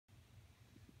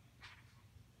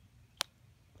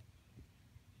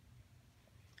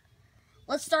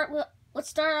let's start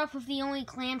off with the only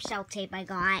clamshell tape I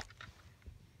got.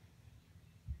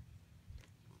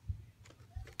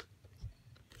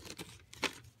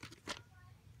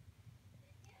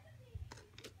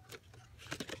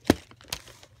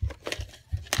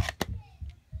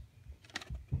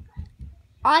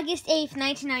 August 8th,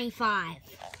 1995.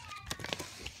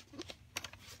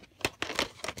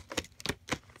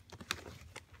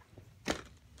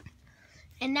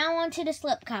 And now on to the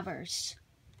slipcovers.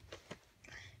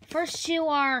 First two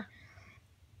are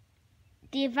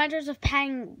The Adventures of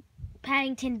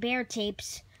Paddington Bear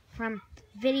tapes from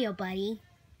Video Buddy.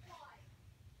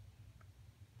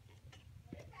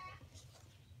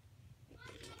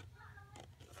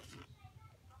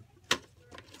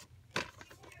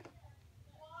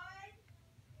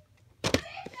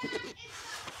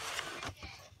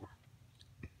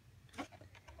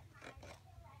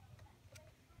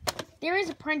 There is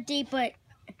a print date, but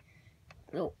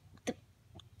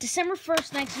December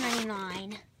 1st,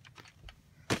 1999.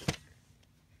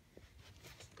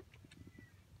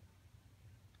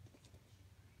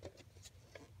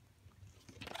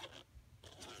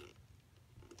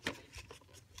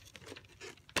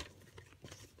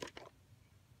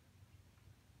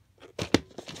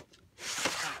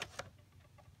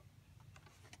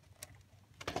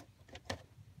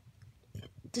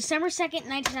 December 2nd,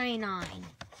 1999.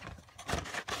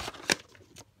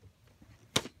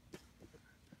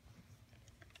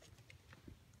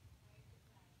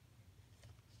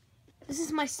 This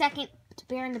is my second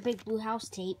Bear in the Big Blue House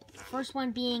tape. First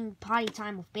one being Potty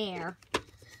Time with Bear.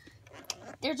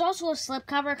 There's also a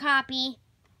slipcover copy.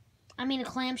 I mean a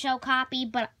clamshell copy,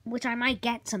 but which I might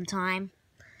get sometime.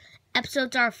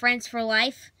 Episodes are Friends for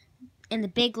Life and The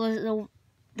Big Little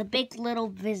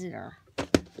Visitor.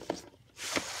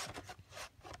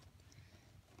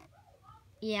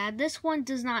 Yeah, this one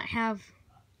does not have...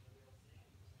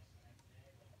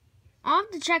 I'll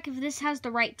have to check if this has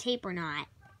the right tape or not,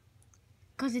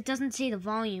 because it doesn't say the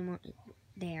volume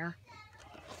there.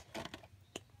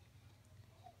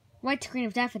 White screen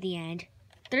of death at the end.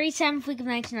 37th week of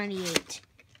 1998.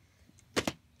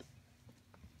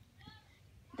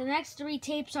 The next three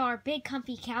tapes are Big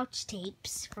Comfy Couch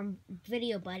tapes from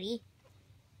Video Buddy.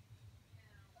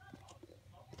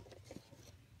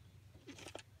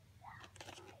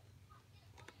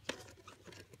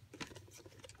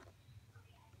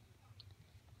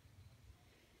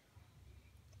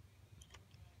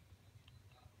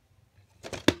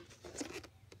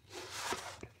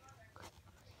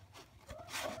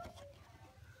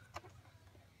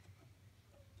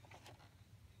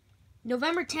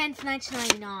 November 10th,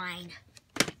 1999.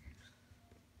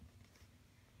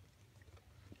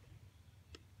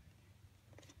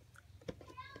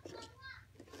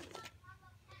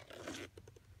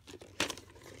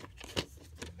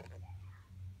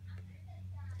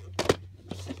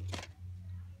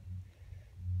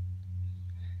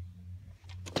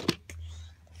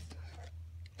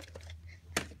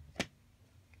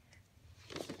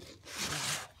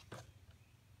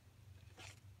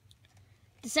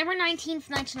 December 19th,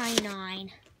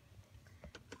 1999.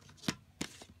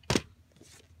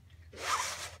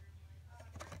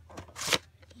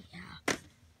 Yeah.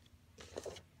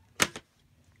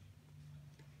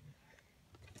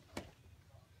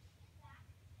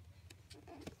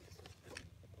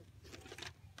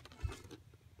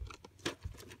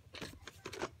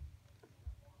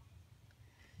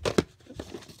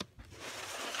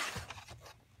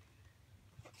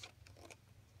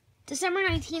 December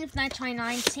 19th,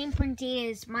 1999, same print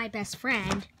date as My Best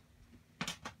Friend.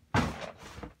 What?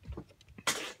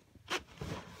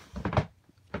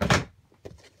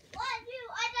 You?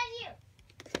 I got you.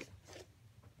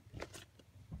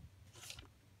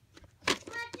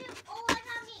 What? You? Oh, I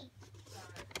got me.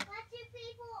 What? You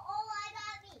people? Oh, I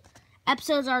got me.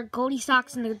 Episodes are Goldie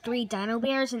Socks and the Three Dino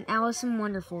Bears and Alice in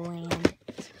Wonderful Land.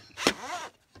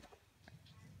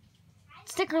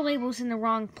 Sticker label's in the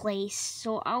wrong place,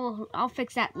 so I'll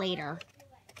fix that later.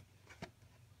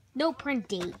 No print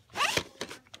date.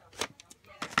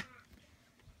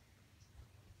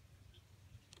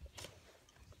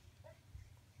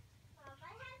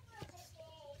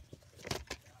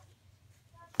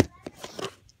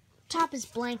 Top is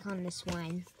blank on this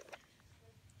one.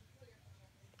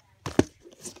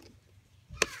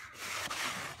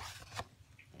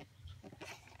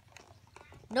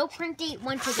 No print date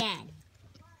once again.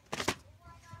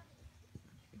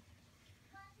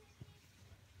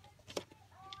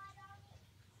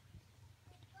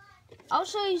 I'll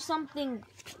show you something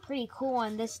pretty cool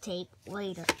on this tape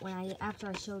later, after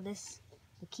I show this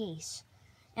the case.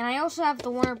 And I also have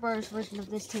the Warner Bros. Version of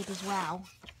this tape as well.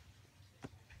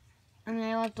 I mean,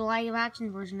 I like the live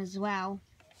action version as well.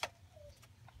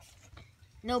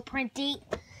 No print date.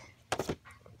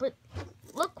 But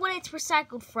look what it's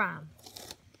recycled from.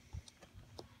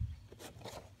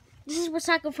 This is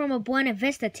recycled from a Buena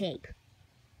Vista tape.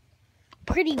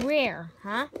 Pretty rare,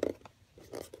 huh?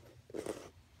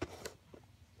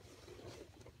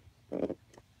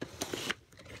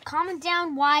 Comment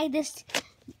down why this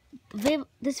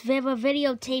Viva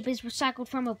videotape is recycled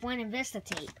from a Buena Vista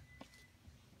tape.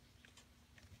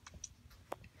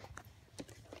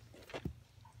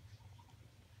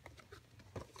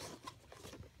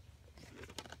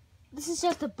 This is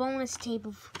just a bonus tape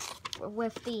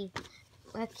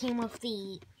that came with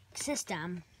the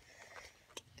system.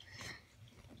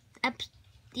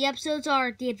 The episodes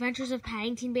are The Adventures of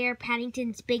Paddington Bear,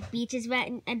 Paddington's Big Beaches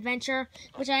Adventure,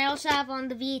 which I also have on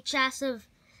the VHS of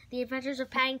The Adventures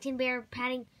of Paddington Bear,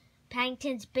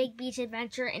 Paddington's Big Beach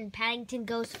Adventure, and Paddington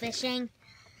Goes Fishing,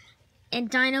 and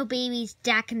Dino Baby's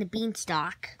Jack and the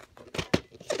Beanstalk.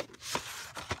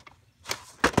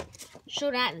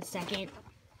 Show that in a second.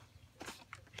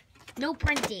 No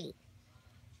print date.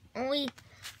 Only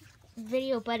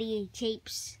Video Buddy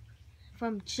tapes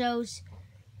from shows.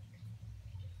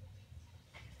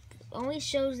 Only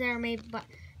shows that are made by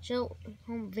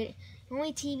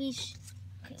only TV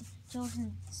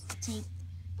children's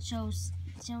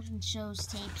shows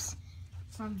tapes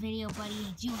from Video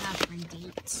Buddy do have print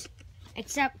dates,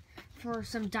 except for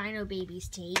some Dino Babies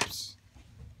tapes.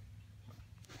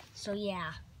 So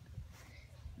yeah.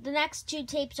 The next two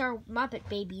tapes are Muppet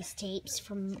Babies tapes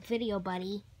from Video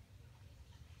Buddy.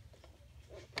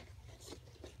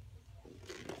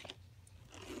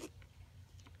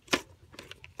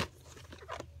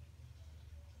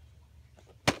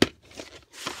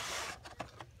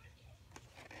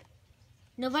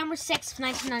 November 6th,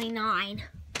 1999.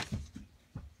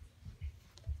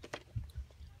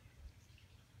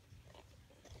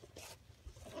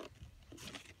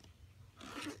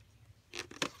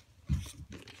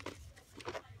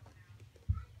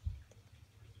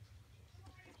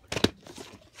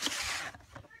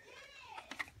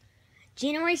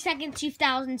 January 2nd,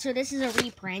 2000, so this is a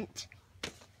reprint.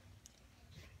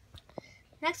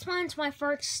 Next one's my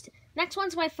first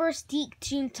Deke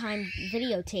Toontime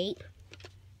videotape.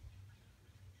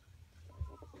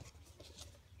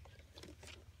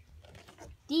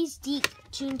 These Deke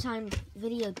Toontime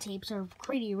videotapes are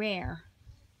pretty rare.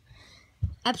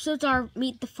 Episodes are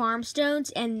Meet the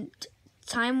Farmstones and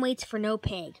Time Waits for No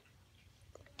Pig.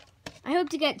 I hope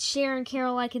to get Cher and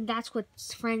Carol like, and that's what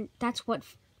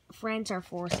friends are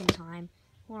for sometime.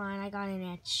 Hold on, I got an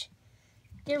itch.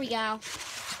 There we go.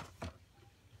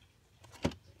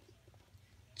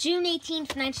 June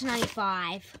 18th,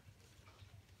 1995.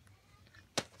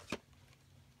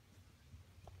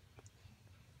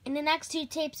 And the next two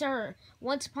tapes are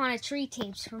Once Upon a Tree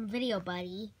tapes from Video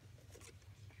Buddy.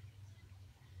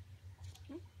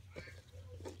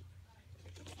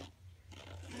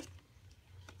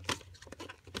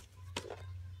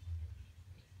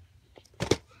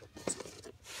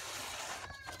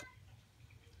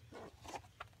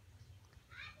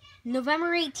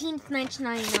 November 18th,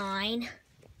 1999.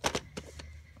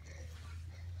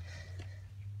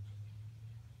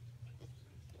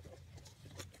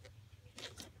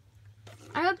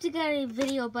 I hope to get a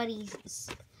Video Buddy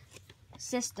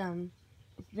system,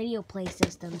 video play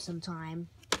system sometime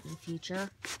in the future.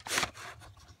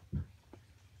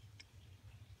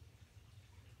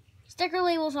 Sticker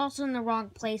label's also in the wrong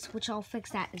place, which I'll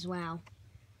fix that as well.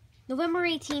 November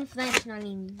 18th,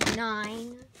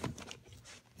 1999.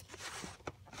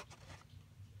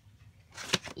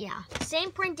 Yeah,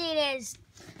 same print date as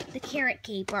the Carrot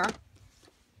Caper.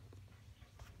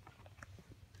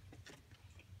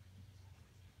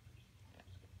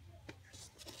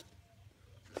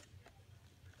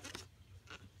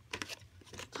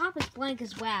 Top is blank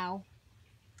as well.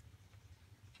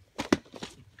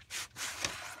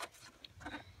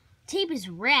 Tape is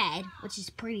red, which is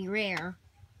pretty rare.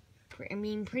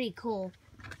 Pretty cool.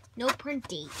 No print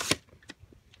date.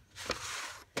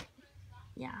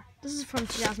 Yeah, this is from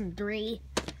 2003.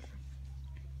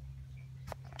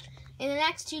 And the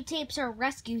next two tapes are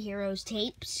Rescue Heroes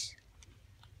tapes.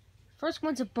 First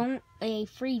one's a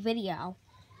free video,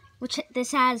 which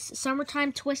this has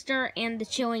Summertime Twister and the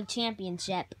Chilling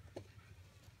Championship.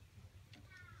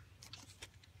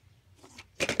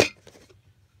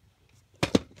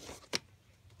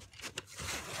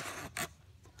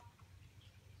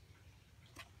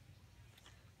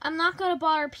 I'm not going to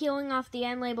bother peeling off the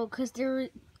end label because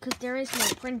there is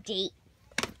no print date.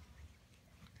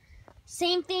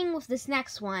 Same thing with this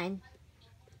next one.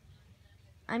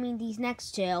 I mean, these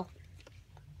next two.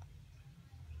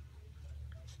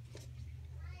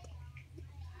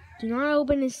 Do not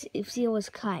open this if seal is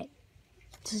cut.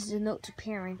 This is a note to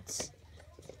parents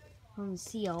from the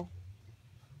seal.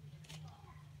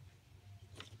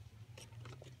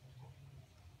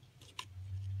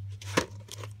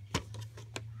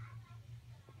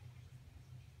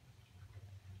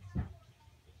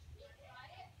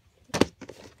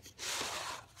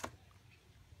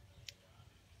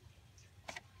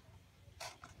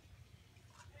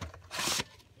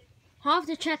 I'll have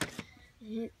to check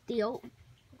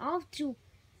I'll have to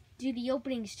do the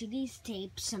openings to these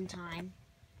tapes sometime.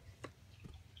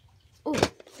 Oh,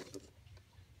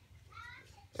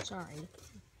 sorry,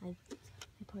 I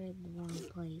put it in the wrong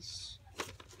place.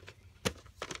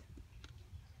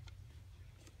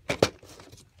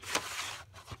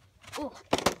 Oh,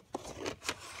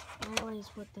 I always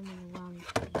put them in the wrong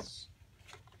place.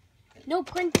 No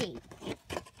printing.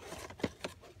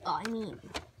 Oh, I mean,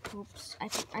 oops,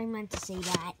 I meant to say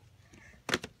that.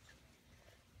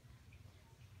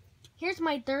 Here's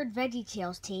my third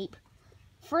VeggieTales tape.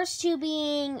 First two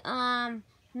being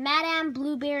Madame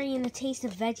Blueberry and the Taste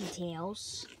of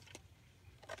VeggieTales.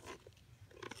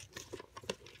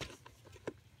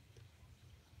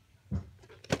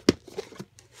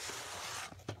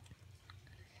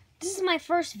 This is my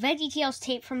first VeggieTales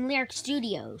tape from Lyric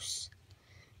Studios.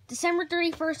 December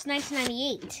 31st,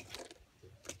 1998.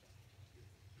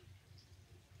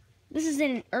 This is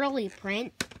in an early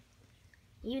print,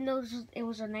 even though it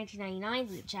was a 1999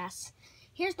 VHS.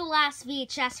 Here's the last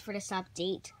VHS for this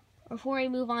update, before I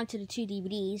move on to the two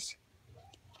DVDs.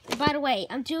 And by the way,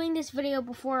 I'm doing this video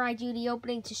before I do the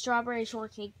opening to Strawberry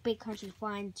Shortcake Big Country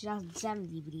Fun 2007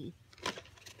 DVD.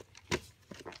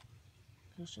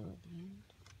 I'll show it at the end.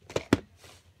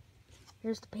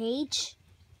 Here's the page.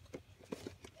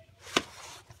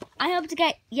 I hope to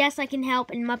get Yes I Can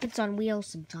Help and Muppets on Wheels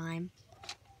sometime.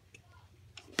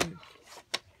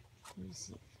 Let me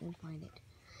see if I can find it.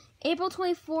 April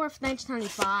 24th,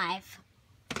 1995.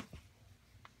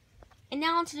 And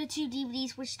now onto the two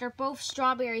DVDs, which are both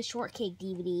Strawberry Shortcake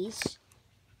DVDs.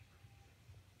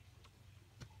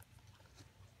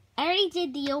 I already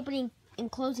did the opening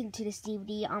and closing to this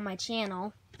DVD on my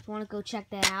channel. If you want to go check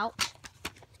that out.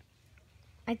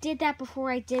 I did that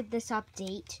before I did this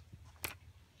update.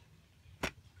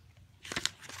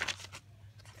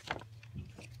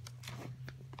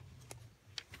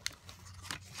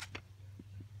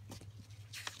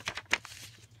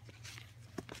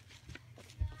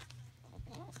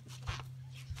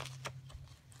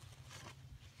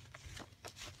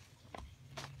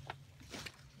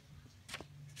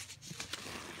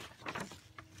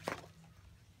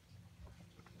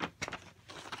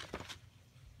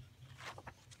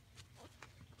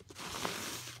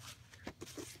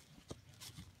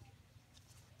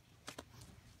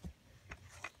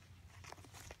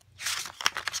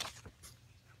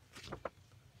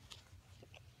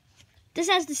 This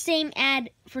has the same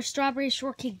ad for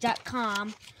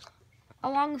StrawberryShortcake.com,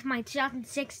 along with my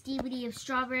 2006 DVD of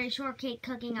Strawberry Shortcake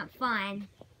Cooking Up Fun.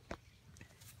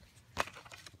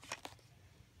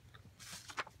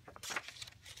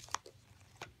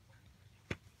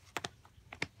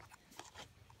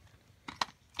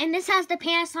 And this has the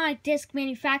Panasonic Disc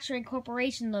Manufacturing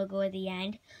Corporation logo at the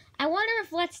end. I wonder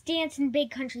if Let's Dance and Big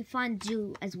Country Fun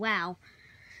do as well.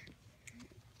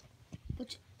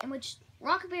 Which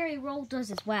Rockberry Roll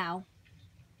does as well.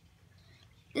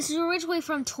 This is originally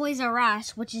from Toys R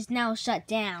Us, which is now shut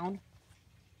down.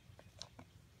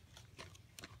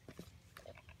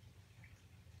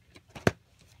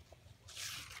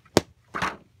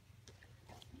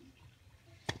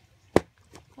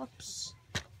 Whoops.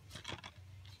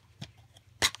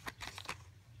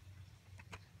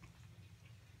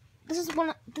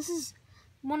 This is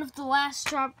one of the last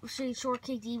Strawberry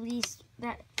Shortcake DVDs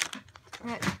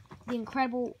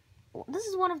This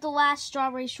is one of the last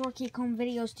Strawberry Shortcake home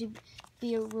videos to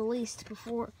be released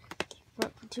to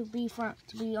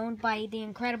be owned by the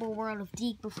Incredible World of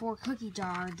Deke before Cookie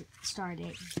Jar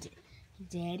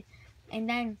did, and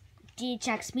then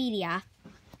DHX Media.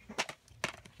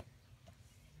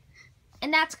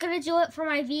 And that's gonna do it for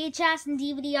my VHS and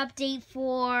DVD update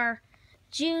for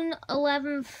June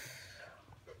 11th.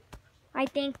 I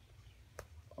think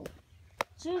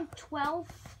June 12th.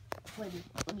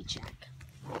 Let me check.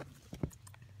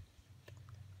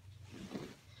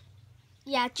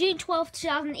 Yeah, June 12th,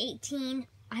 2018.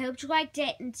 I hope you liked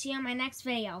it, and see you on my next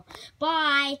video.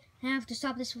 Bye! I have to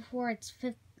stop this before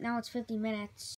now it's 50 minutes.